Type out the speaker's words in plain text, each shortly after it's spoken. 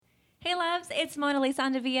Hey loves, it's Mona Lisa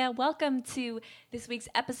Andavia. Welcome to this week's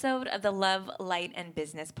episode of the Love, Light, and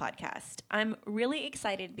Business podcast. I'm really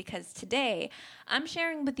excited because today I'm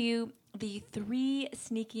sharing with you the 3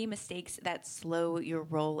 sneaky mistakes that slow your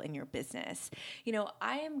roll in your business. You know,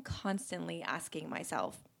 I am constantly asking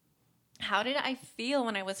myself, how did I feel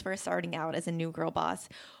when I was first starting out as a new girl boss?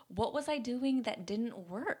 What was I doing that didn't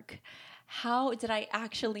work? How did I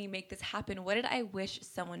actually make this happen? What did I wish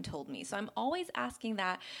someone told me? So I'm always asking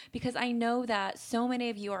that because I know that so many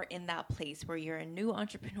of you are in that place where you're a new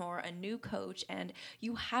entrepreneur, a new coach, and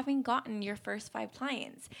you haven't gotten your first 5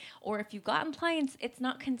 clients. Or if you've gotten clients, it's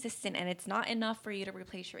not consistent and it's not enough for you to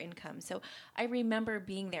replace your income. So I remember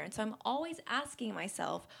being there. And so I'm always asking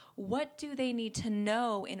myself, what do they need to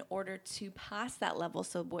know in order to pass that level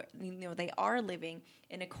so they are living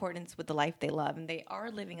in accordance with the life they love and they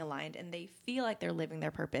are living aligned and they feel like they're living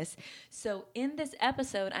their purpose? So in this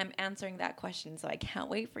episode, I'm answering that question, so I can't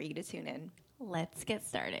wait for you to tune in. Let's get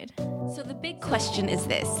started. So the big question is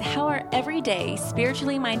this: how are everyday,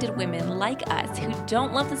 spiritually minded women like us who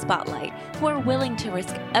don't love the spotlight, who are willing to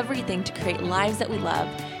risk everything to create lives that we love,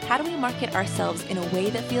 how do we market ourselves in a way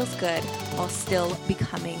that feels good while still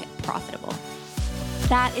becoming profitable?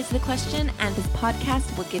 That is the question, and this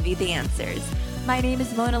podcast will give you the answers. My name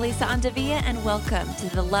is Mona Lisa Andavia, and welcome to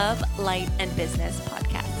the Love, Light, and Business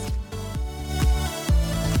podcast.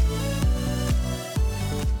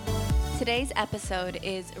 Today's episode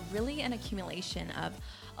is really an accumulation of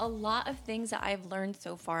a lot of things that I've learned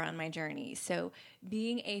so far on my journey. So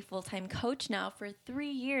being a full-time coach now for 3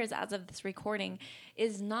 years as of this recording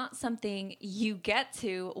is not something you get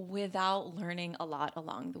to without learning a lot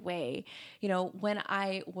along the way. You know, when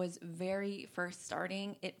I was very first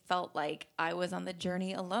starting, it felt like I was on the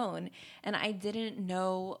journey alone and I didn't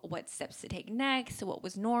know what steps to take next, what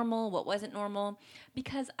was normal, what wasn't normal,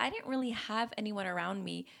 because I didn't really have anyone around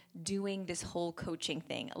me doing this whole coaching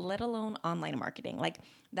thing, let alone online marketing. Like,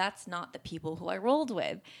 that's not the people who I rolled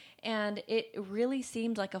with. And it really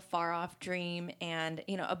seemed like a far off dream. And,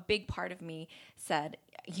 you know, a big part of me said,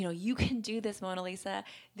 you know, you can do this, Mona Lisa.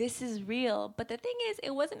 This is real. But the thing is,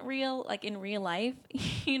 it wasn't real, like in real life,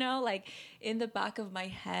 you know, like in the back of my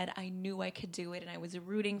head, I knew I could do it and I was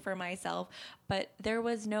rooting for myself, but there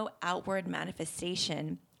was no outward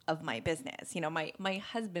manifestation of my business. You know, my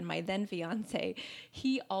husband, my then fiance,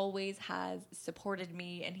 he always has supported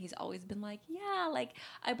me and he's always been like, yeah, like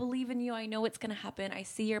I believe in you. I know it's going to happen. I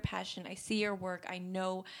see your passion. I see your work. I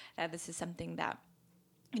know that this is something that,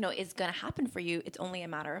 you know, is going to happen for you. It's only a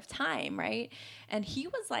matter of time, right? And he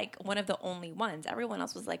was like one of the only ones. Everyone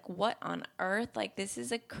else was like, what on earth? Like, this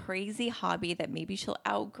is a crazy hobby that maybe she'll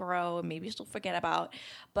outgrow, maybe she'll forget about.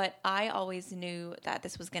 But I always knew that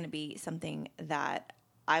this was going to be something that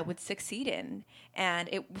I would succeed in. And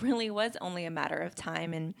it really was only a matter of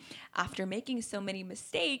time. And after making so many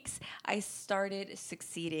mistakes, I started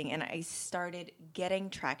succeeding and I started getting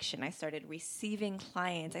traction. I started receiving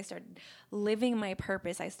clients. I started living my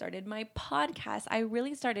purpose. I started my podcast. I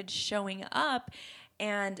really started showing up,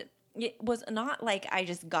 and it was not like I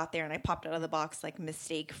just got there and I popped out of the box like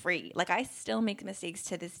mistake free. Like, I still make mistakes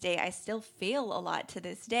to this day. I still fail a lot to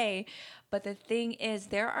this day. But the thing is,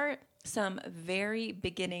 there are some very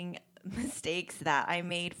beginning mistakes that I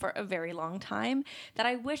made for a very long time that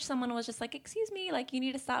I wish someone was just like, excuse me, like, you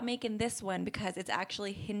need to stop making this one because it's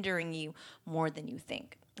actually hindering you more than you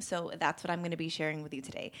think. So that's what I'm going to be sharing with you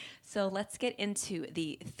today. So let's get into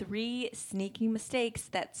the 3 sneaky mistakes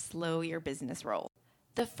that slow your business roll.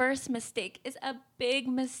 The first mistake is a big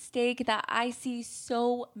mistake that I see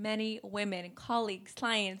so many women, colleagues,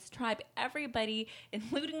 clients, tribe, everybody,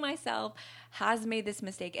 including myself, has made this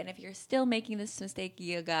mistake. And if you're still making this mistake,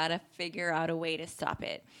 you gotta figure out a way to stop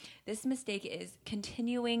it. This mistake is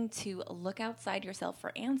continuing to look outside yourself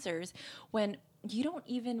for answers when you don't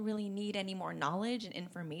even really need any more knowledge and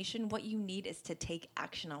information. What you need is to take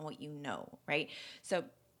action on what you know, right? So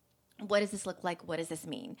what does this look like? What does this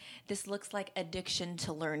mean? This looks like addiction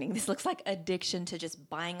to learning. This looks like addiction to just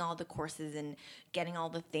buying all the courses and getting all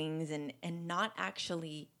the things and not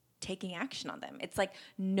actually taking action on them. It's like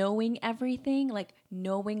knowing everything, like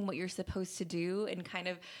knowing what you're supposed to do and kind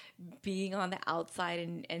of being on the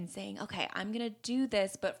outside and saying, okay, I'm going to do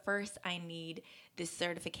this, but first I need this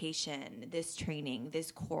certification, this training,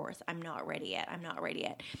 this course. I'm not ready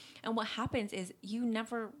yet. And what happens is you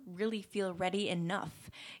never really feel ready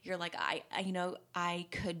enough. You're like, I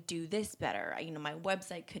could do this better. My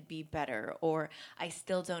website could be better, or I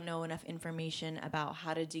still don't know enough information about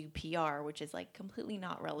how to do PR, which is like completely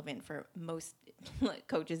not relevant for most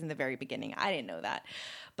coaches in the very beginning. I didn't know that.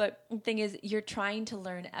 But the thing is, you're trying to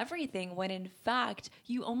learn everything when in fact,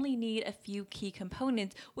 you only need a few key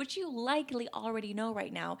components, which you likely already know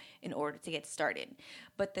right now in order to get started.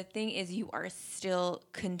 But the thing is, you are still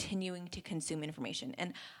continuing to consume information.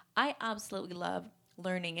 And I absolutely love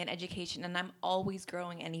learning and education, and I'm always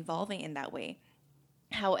growing and evolving in that way.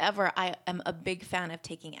 However, I am a big fan of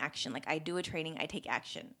taking action. Like I do a training, I take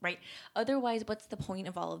action, right? Otherwise, what's the point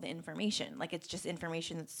of all of the information? Like it's just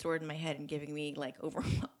information that's stored in my head and giving me like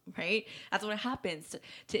overwhelm, right? That's what happens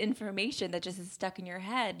to information that just is stuck in your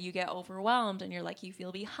head. You get overwhelmed and you're like, you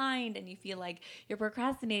feel behind and you feel like you're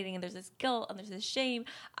procrastinating and there's this guilt and there's this shame.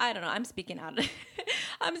 I don't know. I'm speaking out.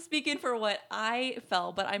 I'm speaking for what I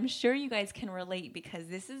felt, but I'm sure you guys can relate because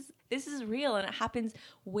this is real and it happens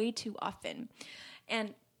way too often.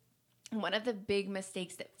 And one of the big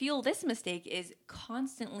mistakes that fuel this mistake is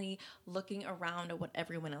constantly looking around at what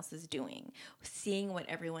everyone else is doing, seeing what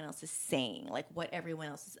everyone else is saying, like what everyone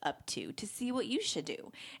else is up to see what you should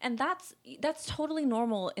do. And that's totally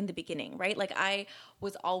normal in the beginning, right? Like I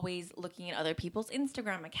was always looking at other people's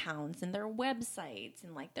Instagram accounts and their websites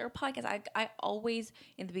and like their podcasts. I always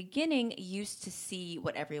in the beginning used to see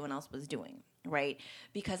what everyone else was doing. Right?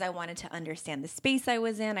 Because I wanted to understand the space I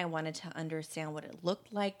was in. I wanted to understand what it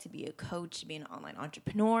looked like to be a coach, to be an online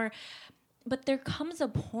entrepreneur. But there comes a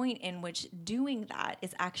point in which doing that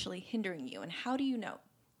is actually hindering you. And how do you know?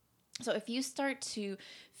 So if you start to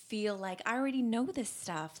feel like I already know this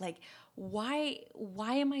stuff, like why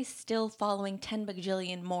am I still following 10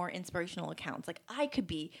 bajillion more inspirational accounts? Like I could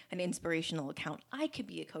be an inspirational account. I could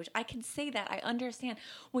be a coach. I can say that. I understand.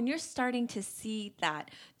 When you're starting to see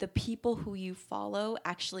that the people who you follow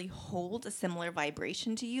actually hold a similar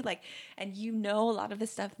vibration to you, like, and you know a lot of the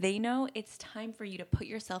stuff they know, it's time for you to put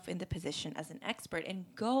yourself in the position as an expert and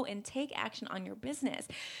go and take action on your business.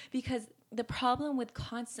 Because the problem with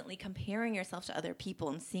constantly comparing yourself to other people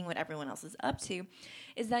and seeing what everyone else is up to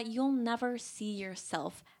is that you'll never see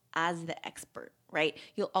yourself as the expert, right?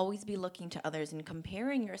 You'll always be looking to others and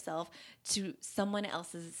comparing yourself to someone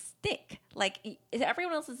else's stick. Like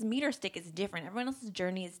everyone else's meter stick is different. Everyone else's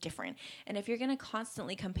journey is different. And if you're going to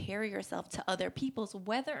constantly compare yourself to other people's,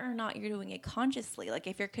 whether or not you're doing it consciously, like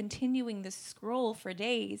if you're continuing to scroll for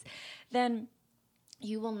days, then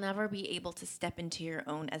you will never be able to step into your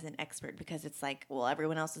own as an expert because it's like, well,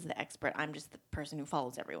 everyone else is the expert. I'm just the person who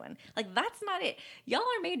follows everyone. Like, that's not it. Y'all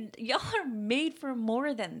are made for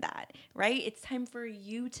more than that, right? It's time for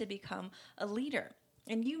you to become a leader.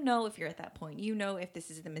 And you know if you're at that point, you know if this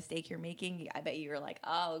is the mistake you're making. I bet you're like,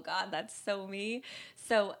 oh, God, that's so me.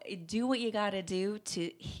 So do what you got to do to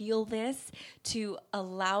heal this, to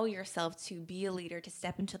allow yourself to be a leader, to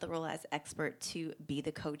step into the role as expert, to be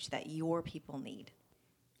the coach that your people need.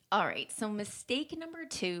 All right, so mistake number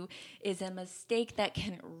 2 is a mistake that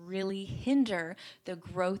can really hinder the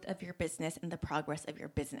growth of your business and the progress of your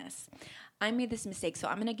business. I made this mistake, so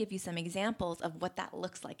I'm going to give you some examples of what that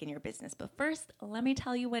looks like in your business. But first, let me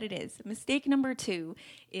tell you what it is. Mistake number 2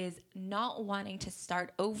 is not wanting to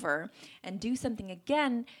start over and do something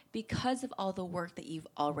again because of all the work that you've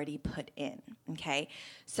already put in, okay?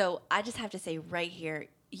 So I just have to say right here,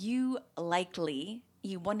 you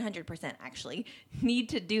 100% actually need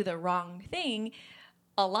to do the wrong thing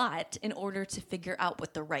a lot in order to figure out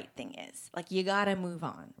what the right thing is. Like you gotta move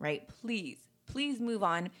on, right? Please move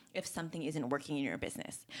on if something isn't working in your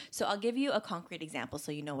business. So I'll give you a concrete example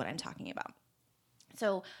so you know what I'm talking about.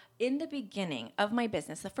 So in the beginning of my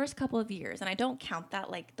business, the first couple of years, and I don't count that,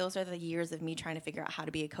 like those are the years of me trying to figure out how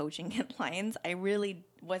to be a coach and get clients. I really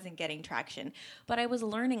wasn't getting traction, but I was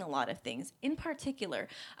learning a lot of things. In particular,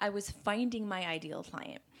 I was finding my ideal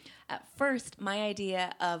client. At first, my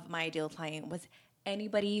idea of my ideal client was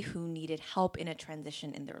anybody who needed help in a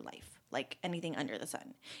transition in their life. Like anything under the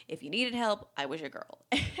sun. If you needed help, I was your girl.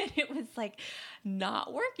 And it was like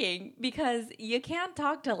not working because you can't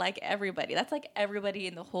talk to like everybody. That's like everybody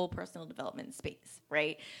in the whole personal development space,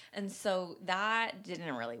 right? And so that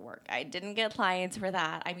didn't really work. I didn't get clients for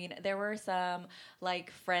that. I mean, there were some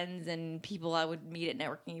like friends and people I would meet at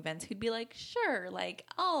networking events who'd be like, sure, like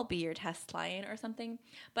I'll be your test client or something.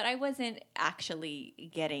 But I wasn't actually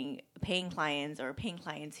getting paying clients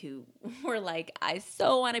who were like, I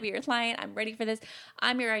so want to be your client. I'm ready for this.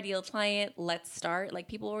 I'm your ideal client. Let's start. Like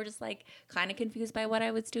people were just like kind of confused by what I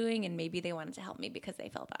was doing and maybe they wanted to help me because they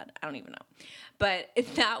felt bad. I don't even know. But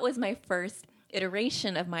that was my first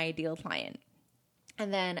iteration of my ideal client.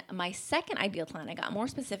 And then my second ideal client, I got more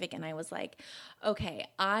specific and I was like, okay,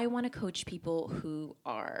 I want to coach people who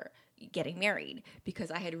are getting married,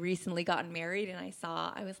 because I had recently gotten married and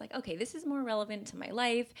I was like, okay, this is more relevant to my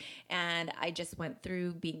life. And I just went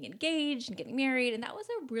through being engaged and getting married, and that was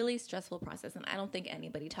a really stressful process. And I don't think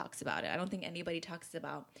anybody talks about it. I don't think anybody talks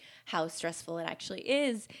about how stressful it actually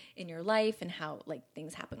is in your life, and how like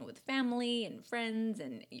things happen with family and friends,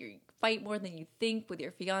 and you fight more than you think with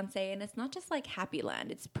your fiance. And it's not just like happy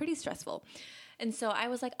land. It's pretty stressful. And so I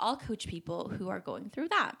was like, I'll coach people who are going through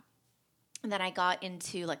that. And then I got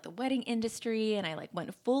into like the wedding industry, and I like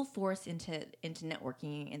went full force into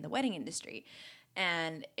networking in the wedding industry,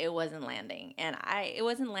 and it wasn't landing. And it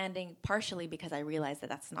wasn't landing partially because I realized that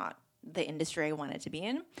that's not the industry I wanted to be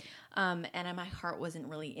in. And my heart wasn't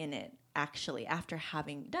really in it actually after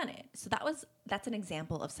having done it. So that's an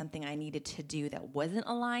example of something I needed to do that wasn't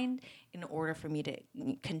aligned in order for me to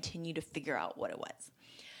continue to figure out what it was.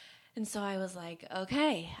 And so I was like,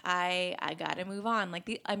 okay, I got to move on.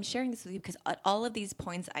 Like I'm sharing this with you because at all of these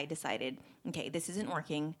points I decided, okay, this isn't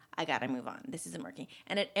working. I got to move on. This isn't working.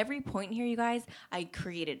 And at every point here, you guys, I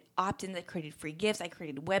created opt-ins. I created free gifts. I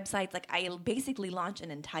created websites. Like I basically launched an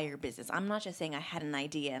entire business. I'm not just saying I had an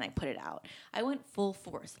idea and I put it out. I went full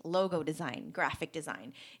force, logo design, graphic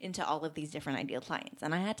design into all of these different ideal clients.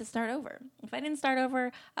 And I had to start over. If I didn't start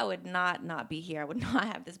over, I would not be here. I would not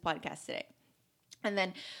have this podcast today. And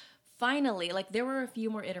then finally, like there were a few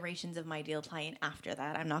more iterations of my ideal client after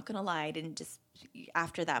that. I'm not going to lie. I didn't just,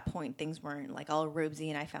 after that point, things weren't like all rosy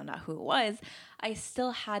and I found out who it was. I still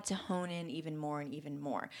had to hone in even more and even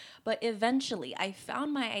more. But eventually I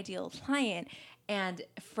found my ideal client, and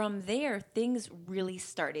from there, things really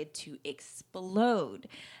started to explode.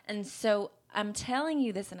 And so I'm telling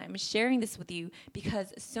you this and I'm sharing this with you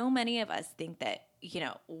because so many of us think that,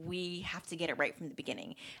 we have to get it right from the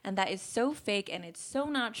beginning. And that is so fake, and it's so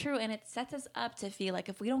not true. And it sets us up to feel like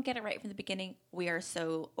if we don't get it right from the beginning, we are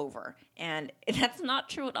so over. And that's not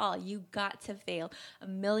true at all. You got to fail 1.5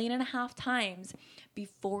 million times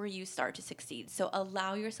before you start to succeed. So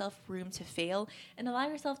allow yourself room to fail, and allow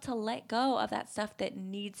yourself to let go of that stuff that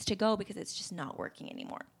needs to go because it's just not working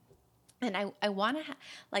anymore. And I want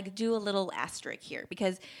to do a little asterisk here,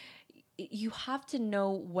 because you have to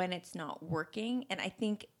know when it's not working. And I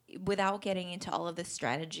think without getting into all of the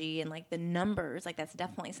strategy and like the numbers, like that's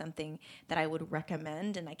definitely something that I would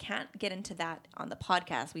recommend. And I can't get into that on the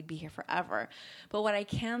podcast. We'd be here forever. But what I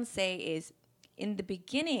can say is, in the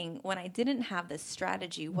beginning, when I didn't have this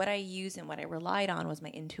strategy, what I used and what I relied on was my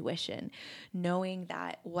intuition, knowing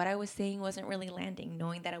that what I was saying wasn't really landing,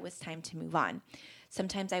 knowing that it was time to move on.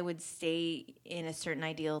 Sometimes I would stay in a certain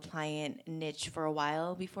ideal client niche for a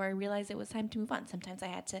while before I realized it was time to move on. Sometimes I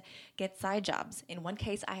had to get side jobs. In one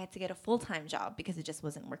case, I had to get a full-time job because it just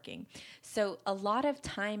wasn't working. So a lot of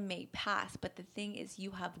time may pass, but the thing is,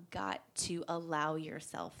 you have got to allow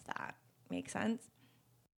yourself that. Make sense?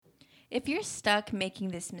 If you're stuck making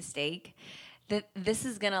this mistake, this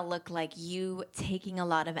is going to look like you taking a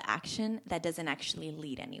lot of action that doesn't actually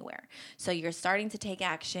lead anywhere. So you're starting to take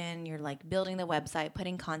action, you're like building the website,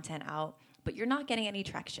 putting content out, but you're not getting any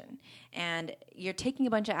traction. And you're taking a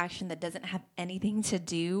bunch of action that doesn't have anything to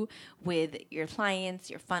do with your clients,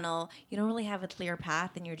 your funnel. You don't really have a clear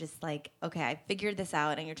path, and you're just like, okay, I figured this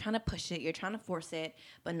out, and you're trying to push it, you're trying to force it,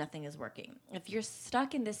 but nothing is working. If you're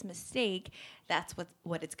stuck in this mistake, that's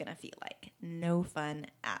what it's going to feel like. No fun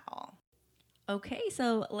at all. Okay,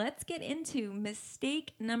 so let's get into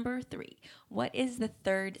mistake number 3. What is the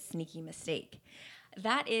third sneaky mistake?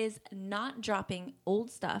 That is not dropping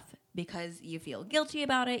old stuff because you feel guilty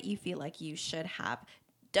about it. You feel like you should have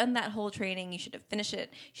done that whole training. You should have finished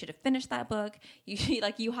it. You should have finished that book.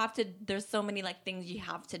 You have to, there's so many things you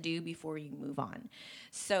have to do before you move on.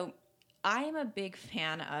 So I am a big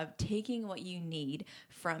fan of taking what you need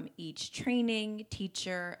from each training,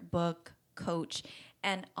 teacher, book, coach.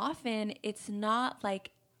 And often it's not like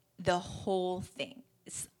the whole thing.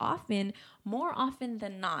 It's more often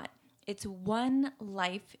than not, it's one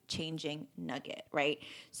life-changing nugget, right?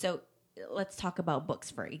 So let's talk about books,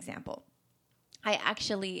 for example. I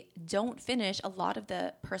actually don't finish a lot of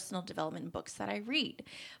the personal development books that I read,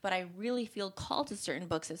 but I really feel called to certain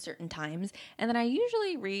books at certain times. And then I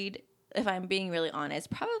usually read, if I'm being really honest,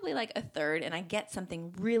 probably like a third, and I get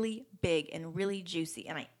something really big and really juicy,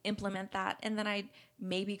 and I implement that, and then I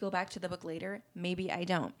maybe go back to the book later, maybe I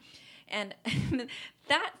don't. And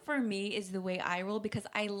that for me is the way I roll, because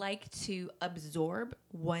I like to absorb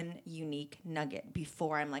one unique nugget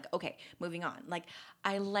before I'm like, okay, moving on. Like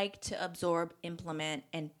I like to absorb, implement,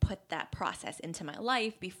 and put that process into my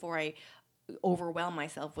life before I overwhelm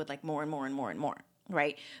myself with like more and more and more and more.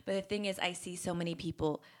 right? But the thing is, I see so many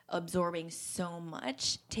people absorbing so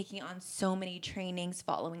much, taking on so many trainings,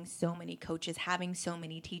 following so many coaches, having so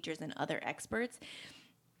many teachers and other experts,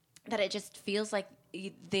 that it just feels like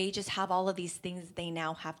they just have all of these things they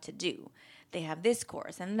now have to do. They have this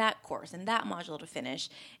course and that module to finish,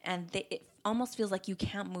 and it almost feels like you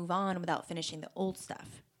can't move on without finishing the old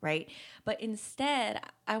stuff, right? But instead,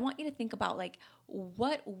 I want you to think about, like,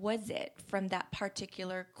 what was it from that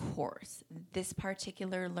particular course, this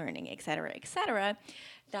particular learning, et cetera,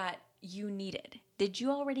 that you needed? Did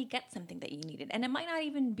you already get something that you needed? And it might not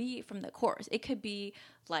even be from the course. It could be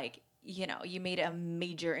like, you made a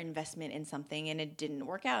major investment in something and it didn't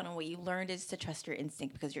work out. And what you learned is to trust your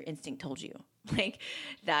instinct because your instinct told you like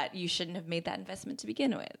that you shouldn't have made that investment to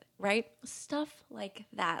begin with, right? Stuff like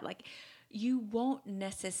that. Like, you won't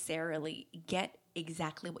necessarily get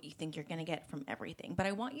exactly what you think you're going to get from everything. But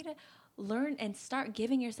I want you to learn and start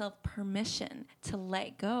giving yourself permission to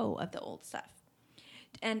let go of the old stuff.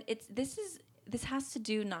 And this has to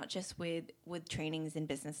do not just with trainings and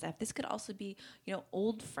business stuff. This could also be,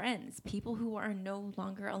 old friends, people who are no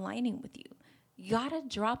longer aligning with you. You gotta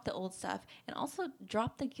drop the old stuff and also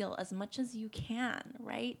drop the guilt as much as you can,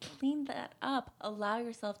 right? Clean that up. Allow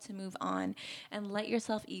yourself to move on and let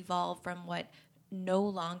yourself evolve from what no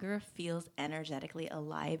longer feels energetically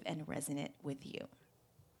alive and resonant with you.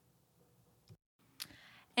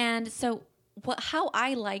 And so how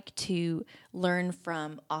I like to learn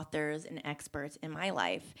from authors and experts in my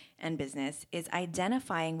life and business is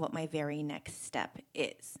identifying what my very next step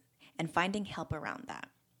is and finding help around that.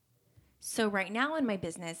 So right now in my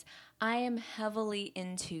business, I am heavily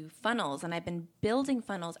into funnels, and I've been building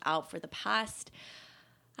funnels out for the past,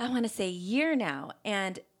 I want to say, year now.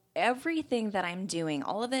 And everything that I'm doing,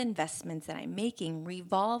 all of the investments that I'm making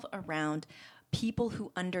revolve around people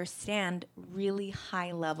who understand really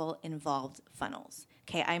high-level involved funnels.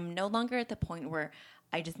 Okay, I'm no longer at the point where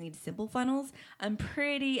I just need simple funnels. I'm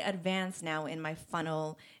pretty advanced now in my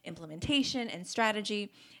funnel implementation and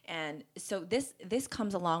strategy. And so this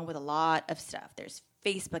comes along with a lot of stuff. There's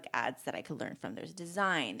Facebook ads that I could learn from. There's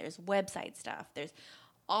design, there's website stuff, there's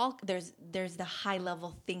the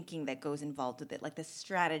high-level thinking that goes involved with it, like the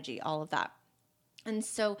strategy, all of that. And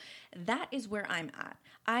so that is where I'm at.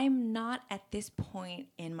 I'm not at this point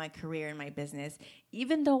in my career, in my business,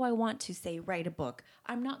 even though I want to, say, write a book.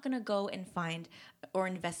 I'm not going to go and find or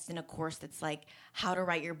invest in a course that's like how to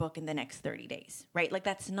write your book in the next 30 days, right? Like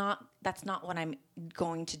that's not what I'm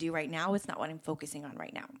going to do right now. It's not what I'm focusing on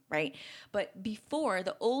right now, right? But before,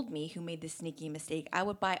 the old me who made this sneaky mistake, I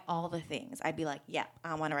would buy all the things. I'd be like, yeah,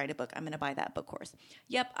 I want to write a book. I'm going to buy that book course.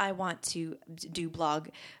 Yep, I want to do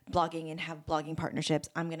blogging and have blogging partnerships.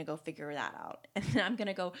 I'm going to go figure that out. And then I'm going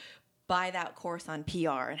to go buy that course on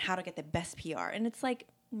PR and how to get the best PR. And it's like,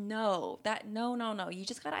 no. You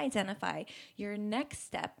just got to identify your next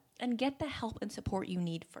step and get the help and support you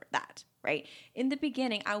need for that, right? In the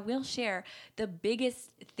beginning, I will share the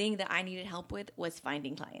biggest thing that I needed help with was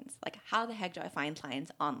finding clients. Like, how the heck do I find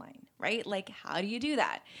clients online, right? Like, how do you do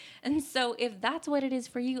that? And so if that's what it is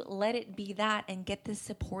for you, let it be that and get the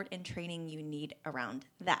support and training you need around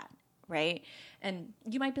that. Right? And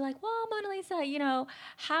you might be like, well, Mona Lisa,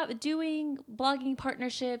 doing blogging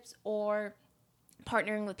partnerships or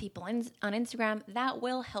partnering with people on Instagram, that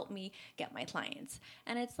will help me get my clients.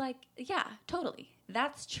 And it's like, yeah, totally.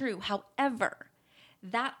 That's true. However,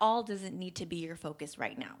 that all doesn't need to be your focus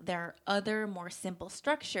right now. There are other more simple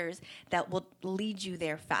structures that will lead you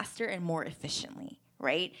there faster and more efficiently.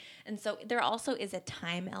 Right? And so there also is a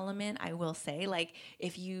time element, I will say. Like,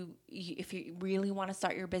 if you really want to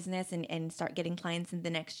start your business and start getting clients in the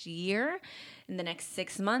next year, in the next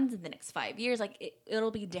 6 months, in the next 5 years, like it'll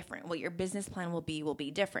be different. What your business plan will be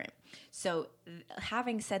different. So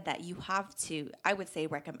having said that, you have to, I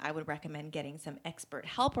would recommend getting some expert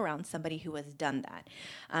help around somebody who has done that.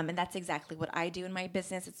 And that's exactly what I do in my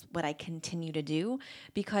business. It's what I continue to do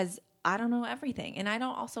because I don't know everything. And I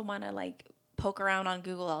don't also want to poke around on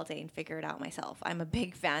Google all day and figure it out myself. I'm a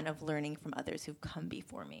big fan of learning from others who've come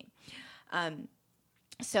before me.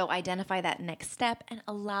 So identify that next step and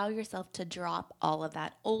allow yourself to drop all of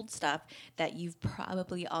that old stuff that you've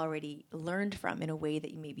probably already learned from in a way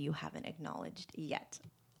that maybe you haven't acknowledged yet.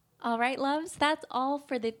 All right, loves, that's all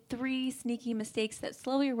for the 3 sneaky mistakes that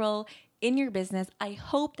slow your roll in your business. I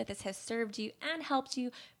hope that this has served you and helped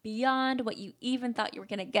you beyond what you even thought you were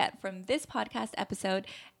going to get from this podcast episode.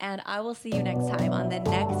 And I will see you next time on the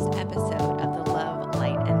next episode of the Love